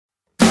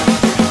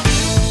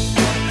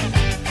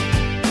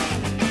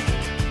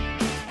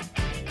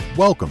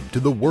Welcome to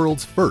the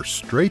world's first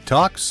Straight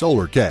Talk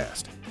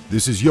Solarcast.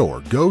 This is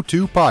your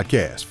go-to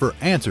podcast for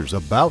answers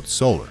about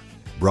solar.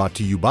 Brought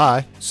to you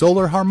by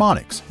Solar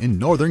Harmonics in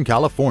Northern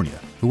California,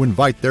 who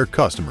invite their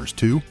customers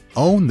to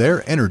own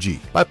their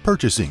energy by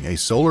purchasing a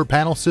solar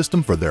panel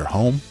system for their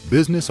home,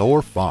 business,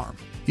 or farm.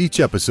 Each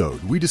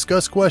episode, we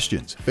discuss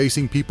questions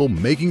facing people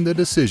making the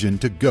decision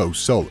to go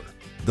solar.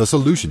 The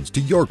solutions to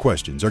your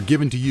questions are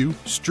given to you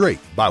straight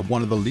by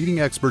one of the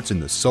leading experts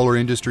in the solar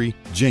industry,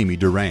 Jamie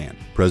Duran,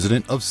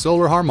 president of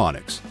Solar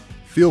Harmonics.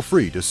 Feel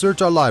free to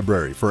search our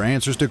library for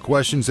answers to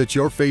questions that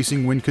you're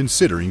facing when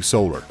considering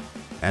solar.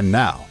 And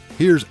now,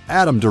 here's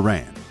Adam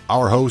Duran,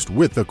 our host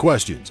with the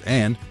questions,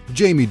 and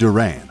Jamie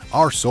Duran,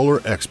 our solar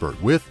expert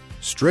with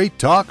Straight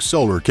Talk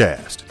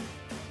Solarcast.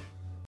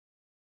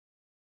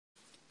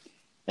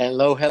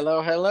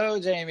 Hello,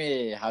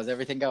 Jamie. How's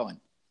everything going?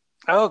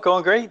 Oh,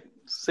 going great.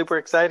 Super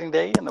exciting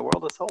day in the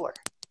world of solar.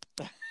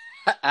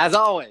 As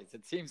always,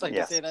 it seems like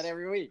Yes. you say that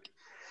every week.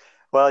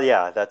 Well,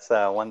 yeah, that's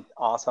one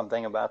awesome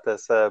thing about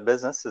this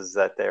business is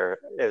that there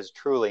is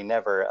truly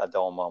never a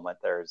dull moment.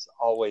 There's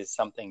always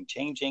something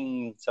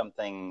changing,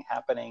 something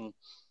happening,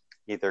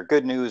 either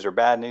good news or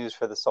bad news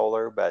for the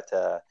solar, but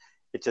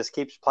it just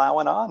keeps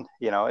plowing on.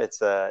 You know, it's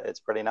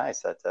pretty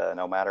nice that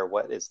no matter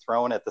what is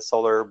thrown at the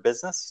solar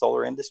business,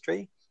 solar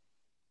industry,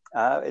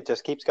 it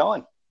just keeps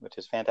going, which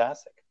is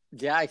fantastic.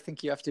 Yeah, I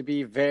think you have to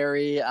be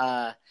very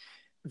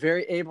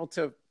able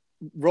to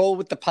roll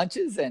with the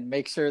punches and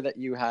make sure that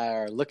you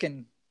are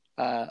looking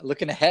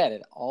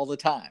ahead all the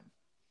time.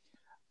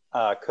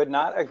 Could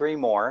not agree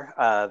more.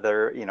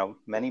 There,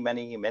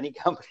 many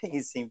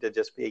companies seem to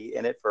just be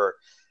in it for,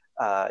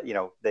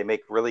 they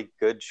make really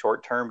good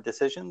short-term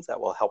decisions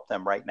that will help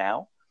them right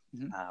now,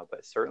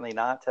 but certainly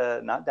not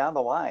down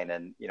the line.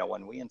 And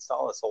when we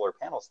install a solar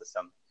panel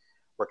system,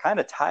 we're kind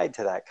of tied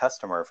to that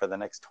customer for the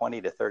next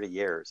 20 to 30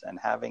 years, and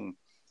having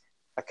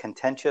a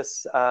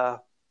contentious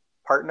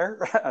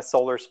partner, a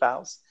solar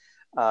spouse,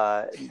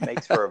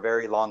 makes for a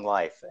very long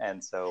life.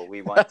 And so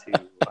we want to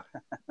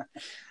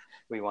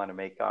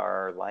make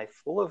our life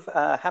full of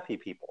happy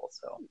people.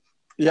 So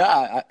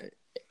yeah,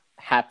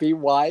 happy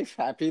wife,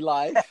 happy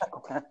life.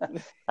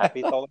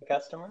 Happy solar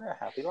customer,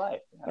 happy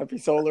life. Happy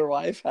solar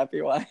wife,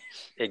 happy wife.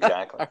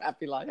 Exactly.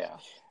 Happy life. Yeah.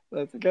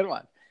 That's a good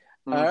one.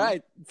 Mm-hmm. All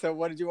right. So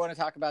what did you want to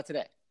talk about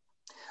today?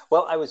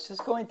 Well, I was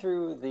just going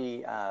through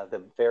the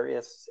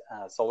various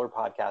solar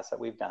podcasts that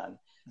we've done,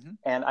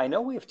 and I know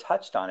we've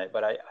touched on it,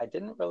 but I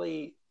didn't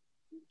really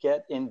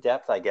get in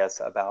depth, I guess,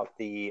 about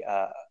the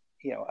a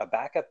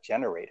backup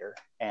generator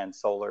and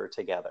solar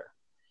together.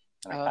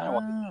 And I kind of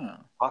want to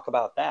talk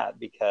about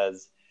that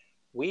because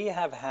we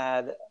have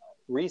had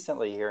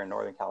recently here in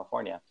Northern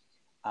California,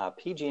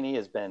 PG&E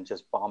has been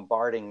just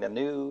bombarding the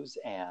news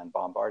and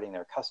bombarding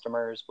their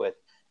customers with,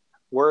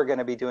 we're going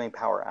to be doing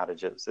power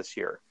outages this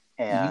year.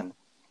 And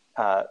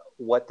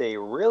what they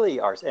really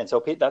are, and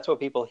so that's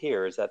what people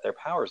hear, is that their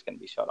power is going to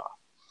be shut off.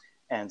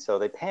 And so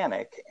they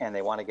panic and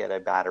they want to get a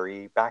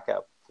battery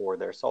backup for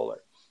their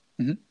solar.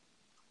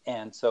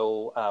 And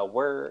so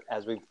we're,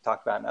 as we've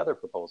talked about in another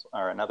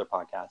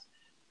podcast,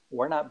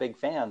 we're not big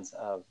fans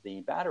of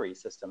the battery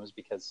systems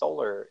because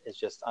solar is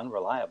just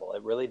unreliable.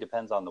 It really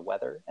depends on the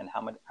weather and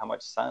how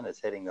much sun is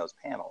hitting those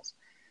panels.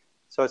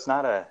 So it's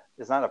not a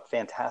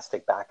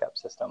fantastic backup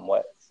system.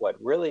 What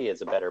really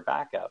is a better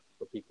backup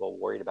for people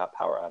worried about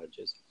power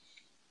outages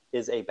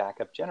is a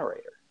backup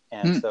generator.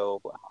 And so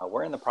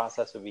we're in the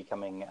process of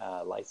becoming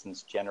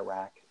licensed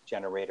Generac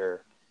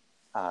generator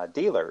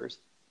dealers.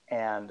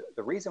 And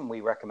the reason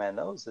we recommend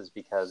those is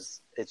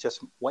because it's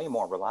just way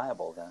more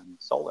reliable than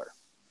solar.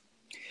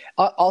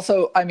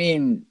 Also, I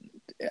mean,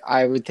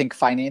 I would think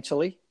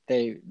financially,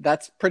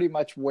 that's pretty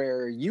much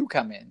where you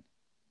come in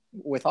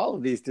with all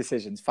of these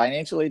decisions.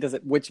 Financially,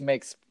 which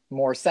makes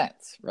more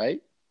sense,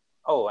 right?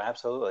 Oh,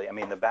 absolutely. I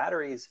mean, the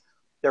batteries,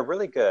 they're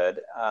really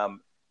good,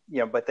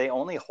 but they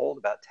only hold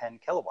about 10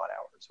 kilowatt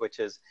hours, which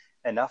is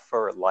enough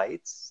for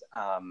lights.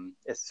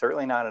 It's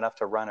certainly not enough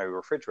to run a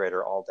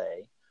refrigerator all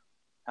day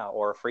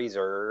or a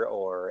freezer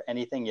or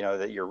anything,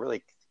 that you're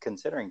really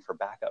considering for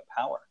backup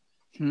power.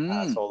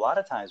 So a lot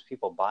of times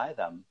people buy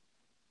the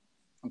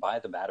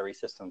battery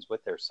systems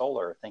with their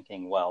solar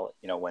thinking, well,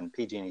 when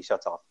PG&E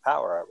shuts off the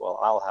power, well,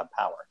 I'll have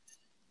power.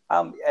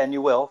 And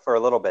you will for a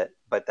little bit,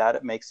 but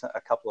that makes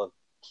a couple of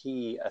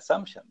key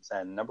assumptions.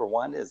 And number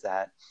one is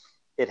that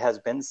it has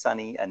been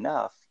sunny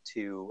enough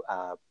to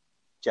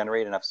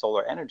generate enough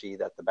solar energy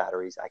that the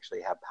batteries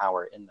actually have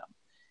power in them.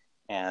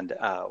 And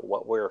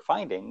what we're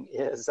finding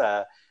is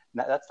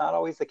that's not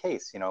always the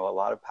case. A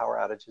lot of power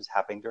outages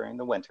happen during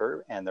the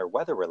winter and they're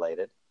weather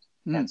related.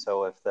 And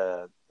so if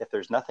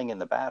there's nothing in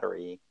the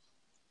battery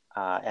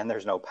and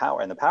there's no power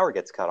and the power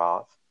gets cut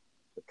off,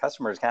 the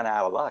customer is kind of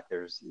out of luck.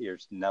 There's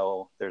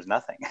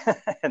nothing.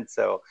 And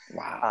so,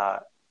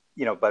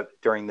 but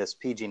during this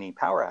PG&E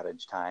power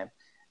outage time,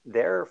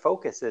 their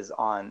focus is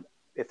on,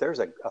 if there's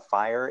a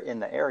fire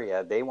in the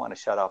area, they want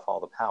to shut off all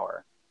the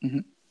power.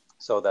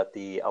 so that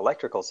the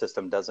electrical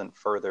system doesn't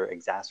further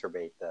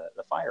exacerbate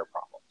the fire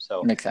problem.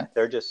 So Makes sense.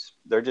 they're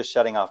just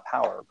shutting off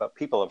power, but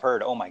people have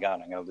heard, oh my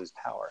God, I'm going to lose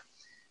power.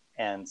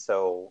 And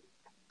so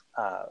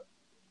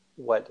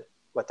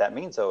what that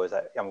means though is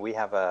that we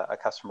have a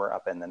customer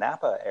up in the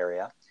Napa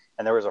area,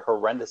 and there was a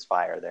horrendous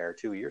fire there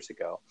 2 years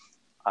ago.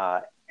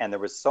 And there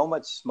was so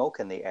much smoke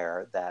in the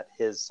air that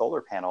his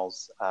solar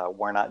panels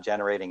were not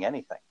generating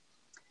anything.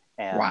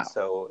 And wow.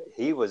 So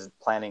he was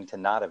planning to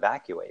not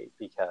evacuate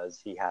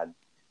because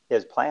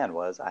his plan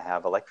was, I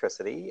have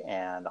electricity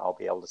and I'll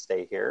be able to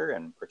stay here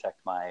and protect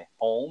my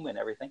home and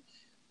everything.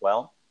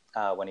 Well,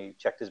 when he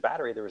checked his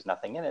battery, there was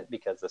nothing in it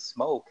because the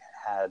smoke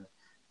had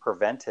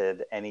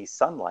prevented any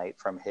sunlight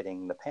from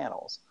hitting the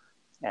panels.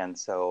 And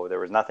so there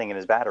was nothing in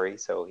his battery,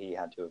 so he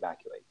had to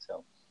evacuate.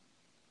 So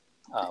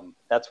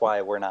that's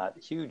why we're not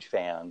huge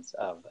fans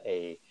of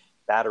a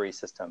battery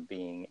system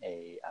being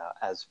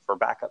as for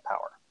backup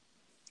power.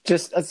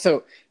 Just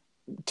so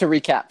to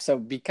recap, so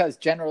because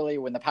generally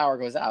when the power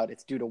goes out,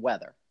 it's due to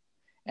weather,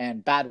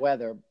 and bad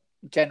weather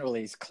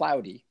generally is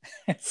cloudy,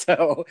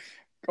 so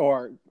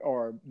or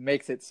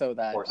makes it so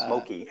that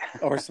smoky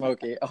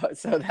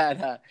so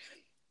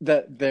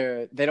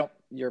that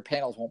your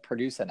panels won't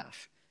produce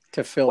enough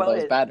to fill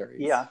those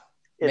batteries. Yeah,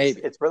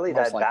 it's really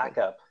that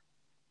backup.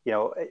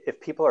 If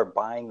people are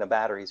buying the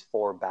batteries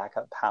for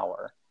backup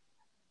power,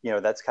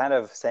 that's kind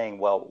of saying,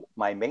 well,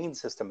 my main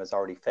system has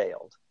already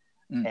failed.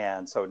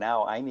 And so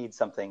now I need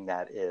something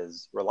that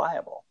is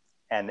reliable.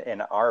 And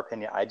in our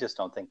opinion, I just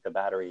don't think the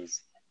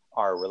batteries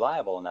are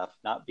reliable enough,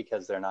 not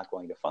because they're not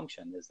going to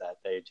function, is that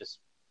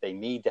they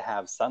need to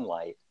have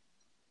sunlight.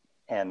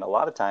 And a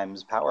lot of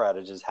times power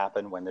outages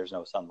happen when there's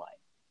no sunlight.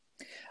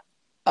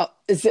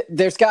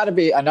 There's got to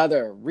be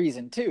another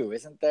reason too,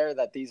 isn't there,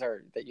 that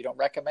that you don't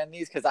recommend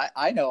these? Because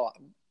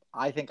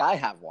I think I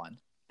have one,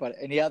 but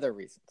any other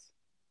reasons?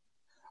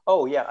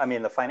 Oh yeah, I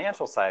mean the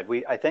financial side.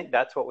 I think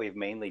that's what we've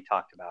mainly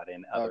talked about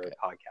in other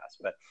podcasts.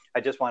 But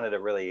I just wanted to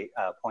really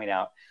point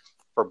out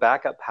for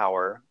backup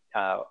power,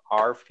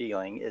 our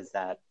feeling is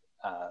that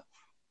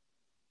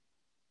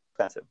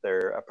expensive.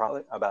 They're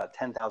probably about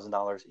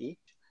 $10,000 each.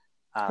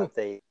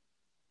 They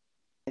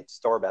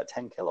store about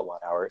 10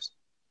 kilowatt hours.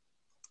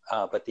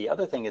 But the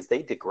other thing is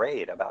they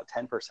degrade about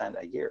 10%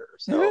 a year.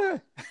 So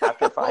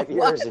after 5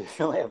 years, you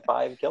only have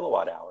 5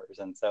 kilowatt hours.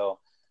 And so,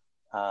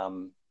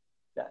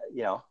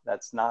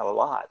 that's not a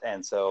lot.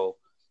 And so,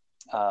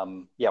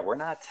 we're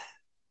not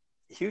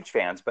huge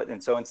fans,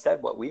 and so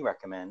instead what we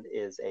recommend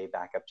is a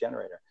backup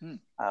generator.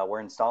 We're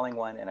installing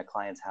one in a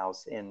client's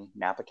house in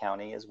Napa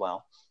County as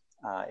well,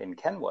 in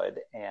Kenwood,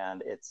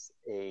 and it's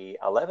a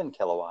 11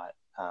 kilowatt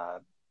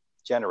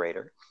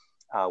generator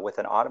with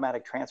an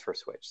automatic transfer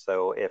switch.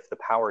 So if the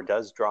power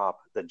does drop,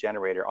 the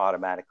generator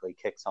automatically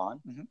kicks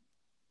on,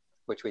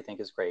 which we think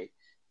is great.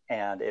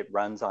 And it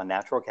runs on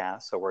natural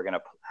gas. So we're going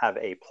to have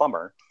a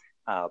plumber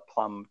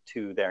plumb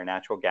to their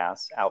natural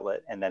gas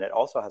outlet. And then it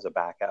also has a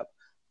backup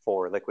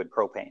for liquid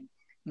propane.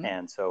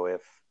 And so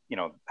if,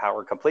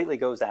 power completely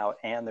goes out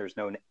and there's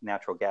no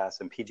natural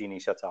gas and PG&E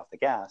shuts off the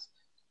gas,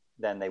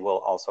 then they will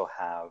also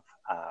have,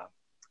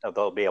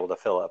 they'll be able to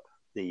fill up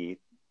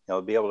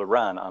they'll be able to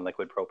run on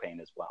liquid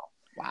propane as well.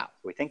 Wow. So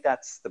we think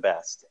that's the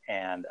best.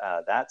 And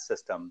that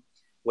system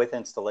with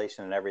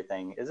installation and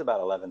everything is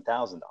about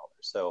 $11,000.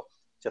 So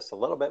just a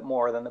little bit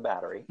more than the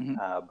battery,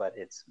 but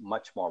it's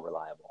much more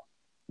reliable.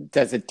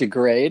 Does it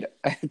degrade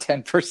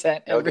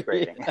 10%? No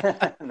degrading.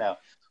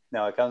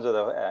 No, it comes with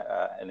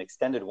an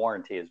extended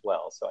warranty as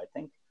well. So I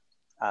think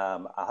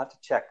I'll have to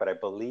check, but I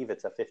believe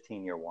it's a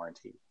 15-year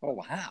warranty. Oh,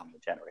 wow. On the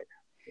generator.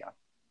 Yeah.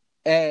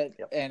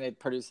 And it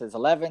produces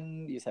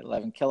 11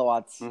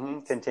 kilowatts.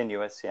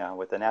 Continuous, yeah.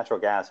 With the natural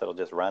gas, it'll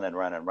just run and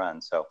run and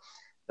run. So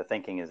the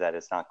thinking is that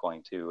it's not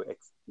going to,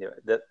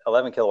 the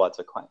 11 kilowatts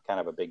are kind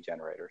of a big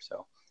generator.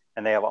 So,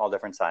 and they have all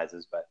different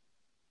sizes, but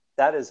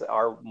that is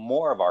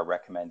more of our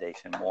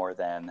recommendation more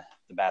than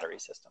the battery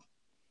system.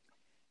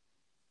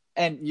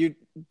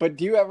 But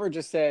do you ever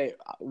just say,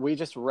 we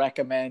just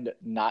recommend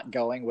not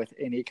going with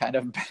any kind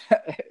of,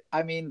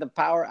 I mean, the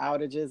power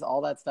outages,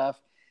 all that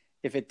stuff,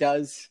 if it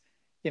does,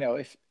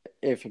 if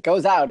it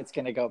goes out, it's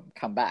going to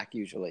come back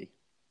usually,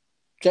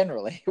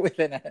 generally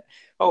within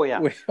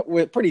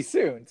with pretty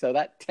soon. So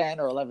that $10,000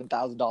 or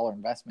 $11,000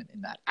 investment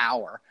in that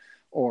hour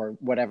or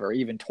whatever,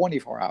 even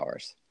 24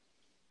 hours,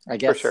 I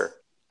guess. For sure.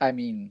 I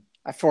mean,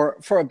 for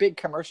a big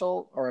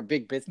commercial or a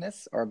big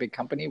business or a big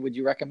company, would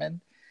you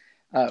recommend?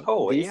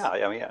 These? Yeah.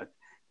 I mean,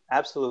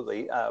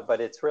 absolutely. But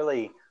it's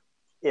really,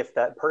 if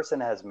that person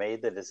has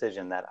made the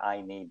decision that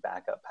I need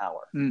backup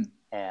power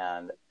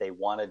and they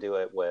want to do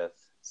it with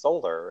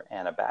solar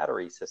and a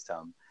battery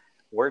system,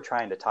 we're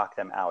trying to talk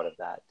them out of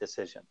that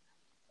decision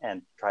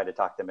and try to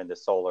talk them into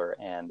solar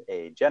and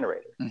a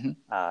generator.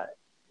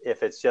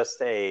 If it's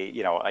just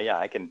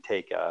I can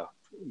take a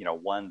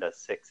 1 to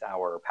 6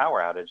 hour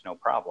power outage, no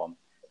problem,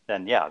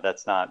 then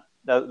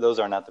those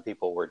are not the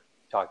people we're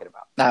talking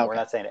about. Okay. We're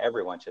not saying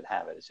everyone should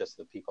have it. It's just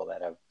the people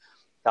that have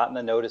gotten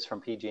the notice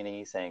from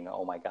PG&E saying,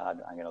 oh my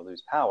God, I'm going to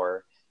lose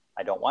power.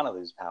 I don't want to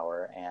lose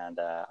power, and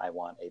I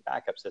want a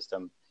backup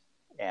system,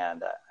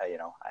 and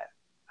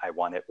I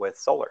want it with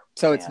solar.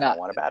 So it's not, I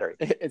want a battery.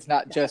 It's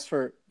not just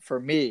for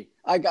me.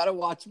 I got to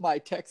watch my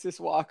Texas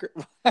Ranger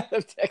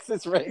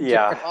Texas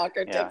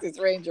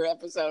Ranger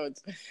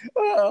episodes.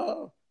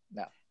 Oh,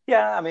 no.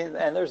 Yeah, I mean,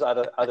 and there's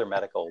other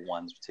medical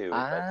ones too,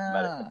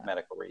 but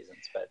medical reasons.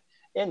 But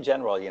in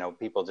general,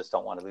 people just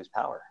don't want to lose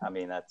power. I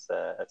mean, that's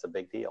a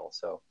big deal.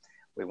 So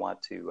we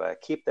want to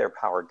keep their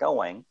power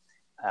going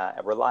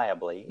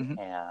reliably,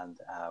 and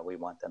we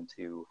want them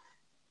to,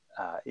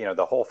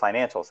 the whole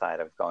financial side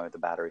of going with the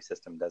battery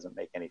system doesn't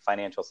make any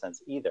financial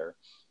sense either.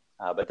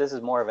 But this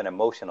is more of an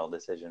emotional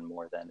decision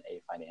more than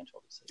a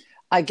financial decision.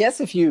 I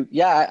guess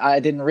I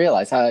didn't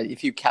realize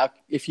if you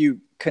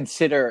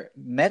consider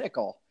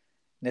medical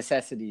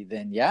necessity,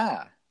 then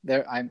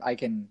I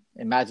can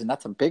imagine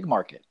that's a big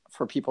market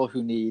for people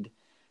who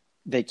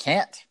they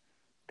can't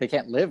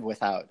live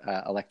without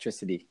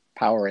electricity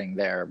powering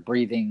their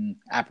breathing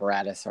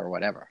apparatus or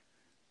whatever.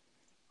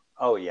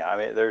 Oh yeah, I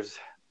mean,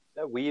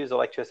 we use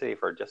electricity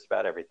for just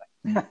about everything.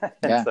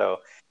 And so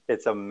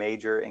it's a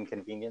major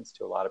inconvenience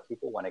to a lot of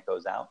people when it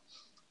goes out,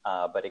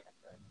 but it can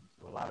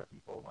to a lot of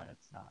people when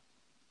it's not.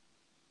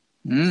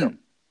 So,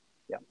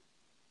 yeah.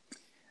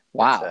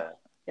 Wow.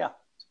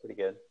 It's pretty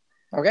good.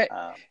 Okay.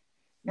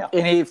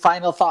 Any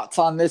final thoughts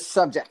on this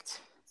subject?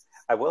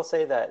 I will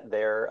say that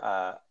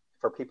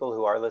for people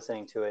who are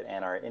listening to it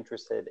and are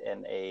interested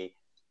in a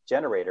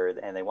generator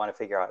and they want to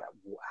figure out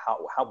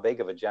how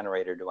big of a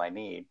generator do I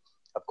need,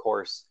 of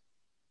course,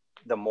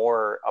 the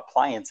more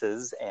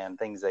appliances and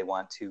things they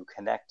want to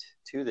connect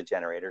to the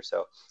generator.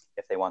 So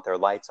if they want their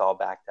lights all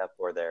backed up,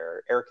 or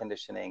their air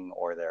conditioning,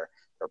 or their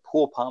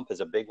pool pump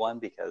is a big one,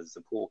 because the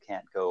pool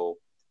can't go,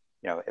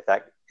 if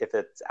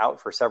it's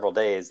out for several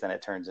days, then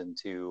it turns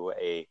into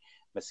a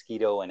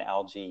mosquito and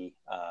algae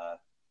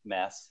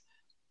mess,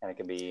 and it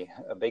can be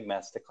a big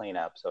mess to clean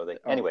up. So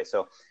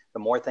so the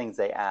more things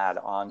they add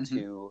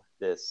onto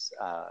this,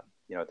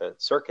 the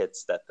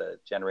circuits that the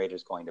generator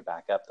is going to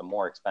back up, the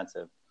more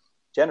expensive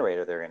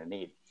generator they're going to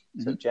need.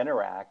 So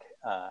Generac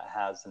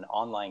has an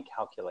online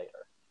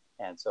calculator,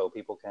 and so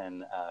people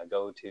can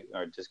go to,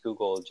 or just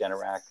Google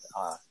Generac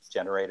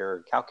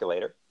generator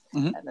calculator,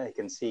 and they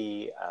can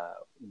see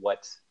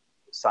what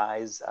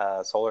size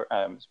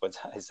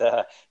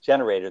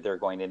generator they're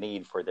going to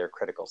need for their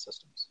critical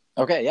systems.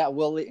 Okay, yeah,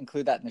 we'll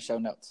include that in the show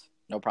notes.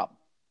 No problem.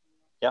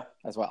 Yeah,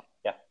 as well.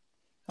 Yeah.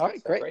 All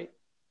right, great.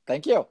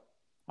 Thank you.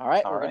 All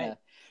right, we're going to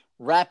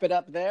wrap it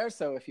up there.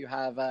 So if you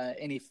have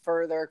any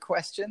further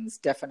questions,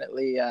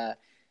 definitely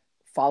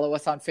follow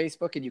us on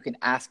Facebook, and you can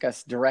ask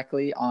us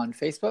directly on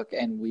Facebook,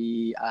 and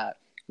we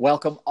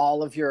welcome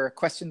all of your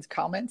questions,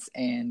 comments,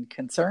 and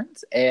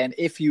concerns. And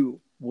if you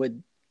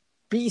would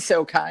be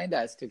so kind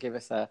as to give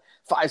us a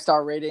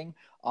 5-star rating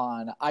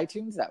on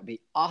iTunes, that would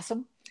be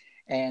awesome.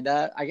 And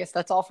I guess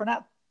that's all for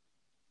now.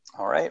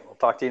 All right, we'll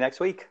talk to you next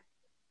week.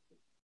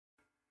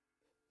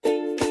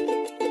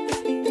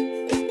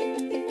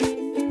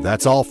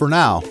 That's all for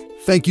now.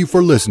 Thank you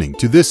for listening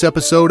to this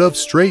episode of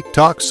Straight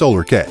Talk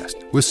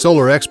Solarcast with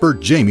solar expert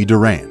Jamie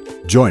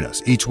Duran. Join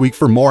us each week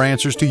for more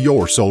answers to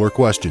your solar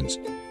questions.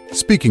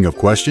 Speaking of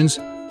questions,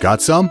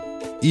 got some?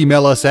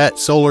 Email us at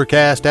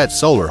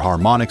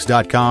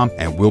solarcast@solarharmonics.com,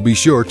 and we'll be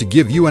sure to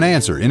give you an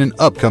answer in an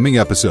upcoming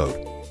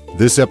episode.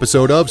 This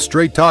episode of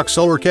Straight Talk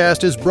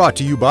Solarcast is brought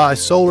to you by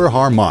Solar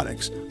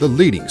Harmonics, the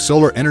leading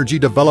solar energy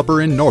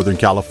developer in Northern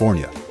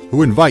California,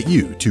 who invite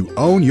you to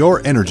own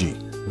your energy.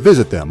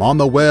 Visit them on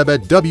the web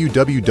at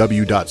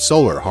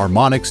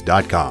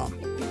www.solarharmonics.com.